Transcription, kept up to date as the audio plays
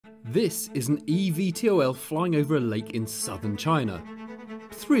This is an eVTOL flying over a lake in southern China.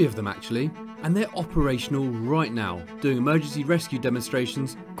 3 of them actually, and they're operational right now, doing emergency rescue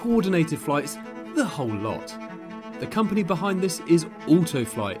demonstrations, coordinated flights, the whole lot. The company behind this is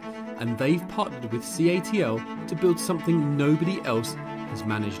Autoflight, and they've partnered with CATL to build something nobody else has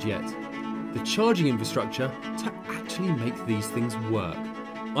managed yet. The charging infrastructure to actually make these things work.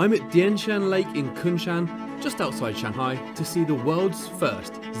 I'm at Dianshan Lake in Kunshan, just outside Shanghai, to see the world's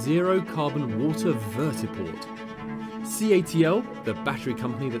first zero-carbon water vertiport. CATL, the battery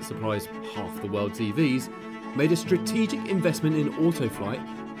company that supplies half the world's EVs, made a strategic investment in Autoflight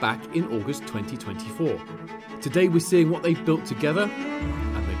back in August 2024. Today we're seeing what they've built together,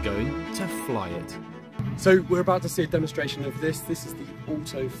 and they're going to fly it. So we're about to see a demonstration of this. This is the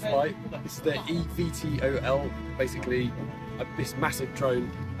Autoflight. This is the eVTOL. Basically, this massive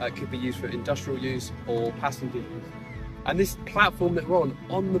drone could be used for industrial use or passenger use. And this platform that we're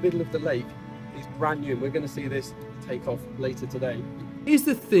on the middle of the lake, is brand new. And we're going to see this take off later today. Here's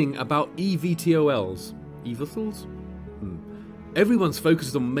the thing about eVTOLs. eVTOLs? Everyone's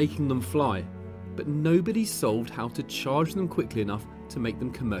focused on making them fly, but nobody solved how to charge them quickly enough to make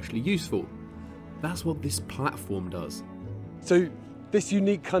them commercially useful. That's what this platform does. So this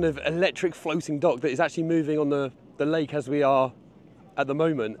unique kind of electric floating dock that is actually moving on the lake as we are at the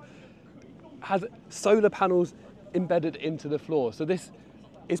moment has solar panels embedded into the floor. So this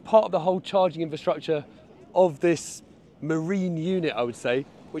is part of the whole charging infrastructure of this marine unit, I would say,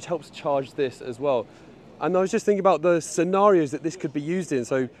 which helps charge this as well. And I was just thinking about the scenarios that this could be used in.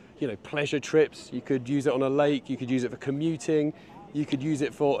 So, you know, pleasure trips, you could use it on a lake, you could use it for commuting, you could use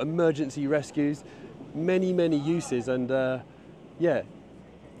it for emergency rescues, many, many uses. And yeah,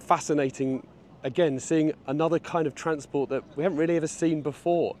 fascinating, again, seeing another kind of transport that we haven't really ever seen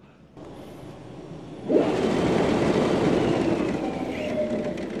before.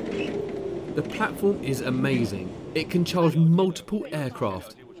 The platform is amazing. It can charge multiple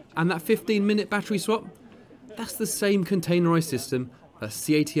aircraft. And that 15-minute battery swap? That's the same containerized system that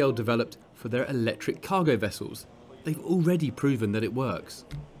CATL developed for their electric cargo vessels. They've already proven that it works.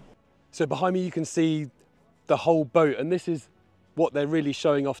 So behind me you can see the whole boat, and this is what they're really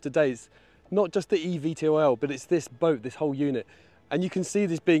showing off today. It's not just the eVTOL, but it's this boat, this whole unit. And you can see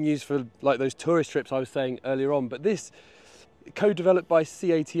this being used for like those tourist trips I was saying earlier on, but this co-developed by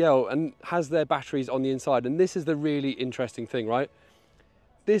CATL and has their batteries on the inside. And this is the really interesting thing, right?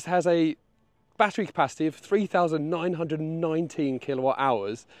 This has a battery capacity of 3,919 kilowatt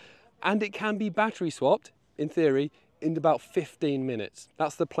hours, and it can be battery swapped, in theory, in about 15 minutes.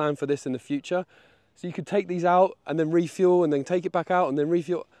 That's the plan for this in the future. So you could take these out and then refuel, and then take it back out and then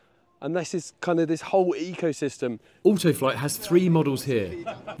refuel. And this is kind of this whole ecosystem. Autoflight has 3 models here.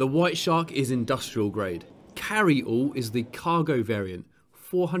 The White Shark is industrial grade. Carry All is the cargo variant,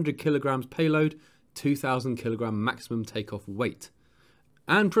 400 kilograms payload, 2,000 kilogram maximum takeoff weight.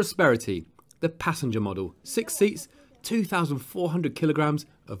 And Prosperity, the passenger model, 6 seats, 2,400 kilograms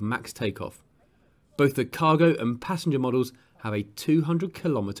of max takeoff. Both the cargo and passenger models have a 200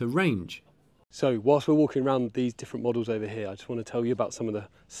 kilometer range. So whilst we're walking around these different models over here, I just want to tell you about some of the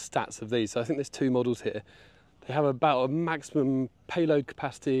stats of these. So I think there's 2 models here. They have about a maximum payload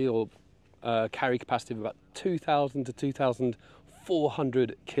capacity or carry capacity of about 2,000 to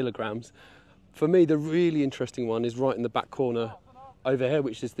 2,400 kilograms. For me, the really interesting one is right in the back corner over here,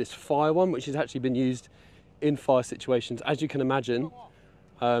 which is this fire one, which has actually been used in fire situations. As you can imagine,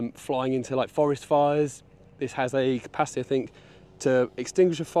 flying into like forest fires, this has a capacity, I think, to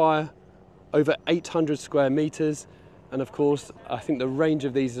extinguish a fire over 800 square meters. And of course, I think the range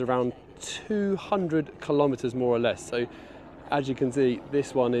of these is around 200 kilometers more or less. So as you can see,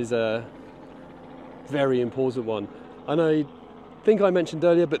 this one is a very important one. And I think I mentioned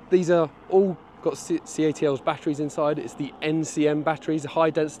earlier, but these are all got CATL's batteries inside. It's the NCM batteries, the high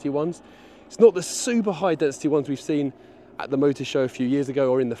density ones. It's not the super high density ones we've seen at the motor show a few years ago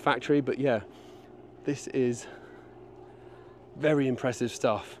or in the factory, but yeah, this is very impressive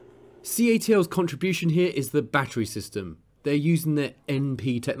stuff. CATL's contribution here is the battery system. They're using their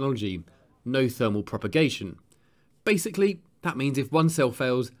NP technology, no thermal propagation. Basically, that means if one cell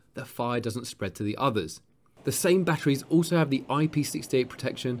fails, the fire doesn't spread to the others. The same batteries also have the IP68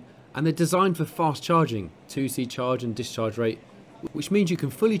 protection, and they're designed for fast charging, 2C charge and discharge rate, which means you can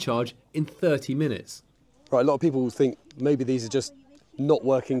fully charge in 30 minutes. Right, a lot of people think maybe these are just not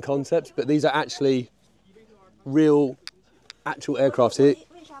working concepts, but these are actually actual aircraft here.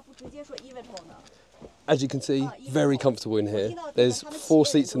 As you can see, very comfortable in here. There's 4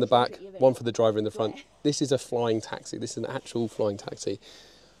 seats in the back, 1 for the driver in the front. This is a flying taxi. This is an actual flying taxi.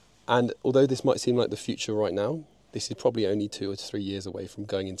 And although this might seem like the future right now, this is probably only 2 or 3 years away from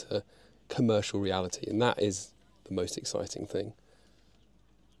going into commercial reality, and that is the most exciting thing.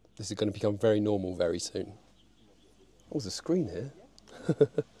 This is going to become very normal very soon. Oh, there's a screen here.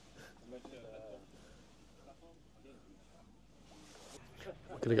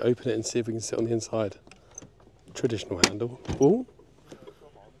 We're going to open it and see if we can sit on the inside. Traditional handle. Oh.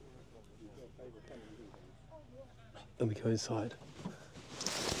 Then we go inside.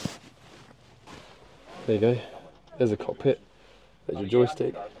 There you go. There's a cockpit. There's your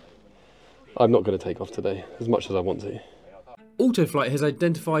joystick. I'm not going to take off today, as much as I want to. Autoflight has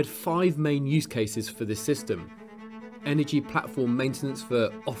identified 5 main use cases for this system. Energy platform maintenance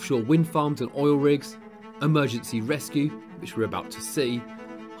for offshore wind farms and oil rigs, emergency rescue, which we're about to see,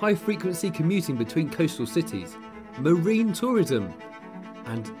 high frequency commuting between coastal cities, marine tourism,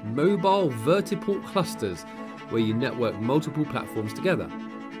 and mobile vertiport clusters, where you network multiple platforms together.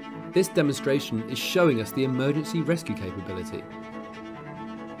 This demonstration is showing us the emergency rescue capability.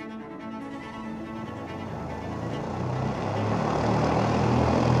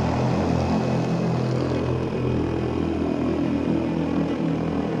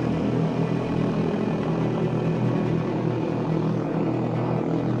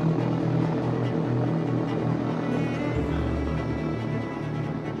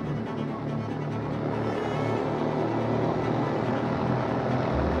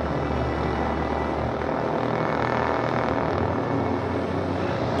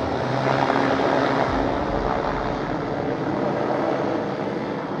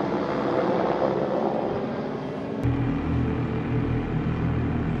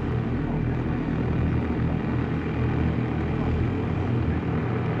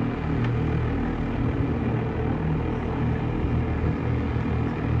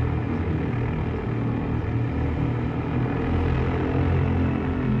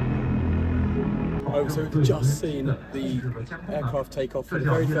 So we've just seen the aircraft take off for the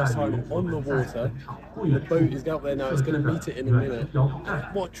very first time on the water. The boat is out there now, it's going to meet it in a minute.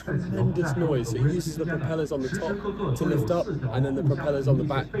 What tremendous noise. So it uses the propellers on the top to lift up and then the propellers on the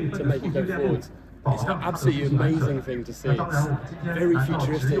back to make it go forwards. It's an absolutely amazing thing to see. It's very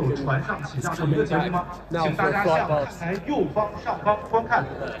futuristic and it's coming back now for a flight past.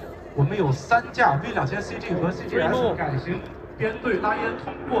 编队拉烟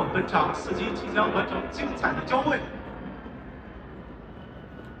通过本场4机即将完成精彩的交会。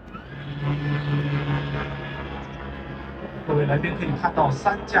各位来宾可以看到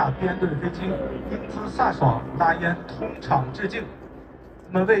3架编队飞机英姿飒爽，拉烟通场致敬。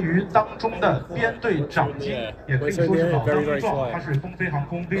那么位于当中的编队长机，也可以说是老当益壮，它是东非航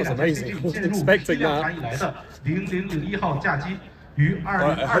空 V270 进入7量产以来的0001号架机，于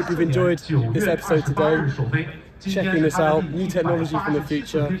2024年9月28日首飞。 Checking this out, new technology from the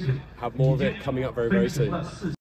future, have more of it coming up very, very soon.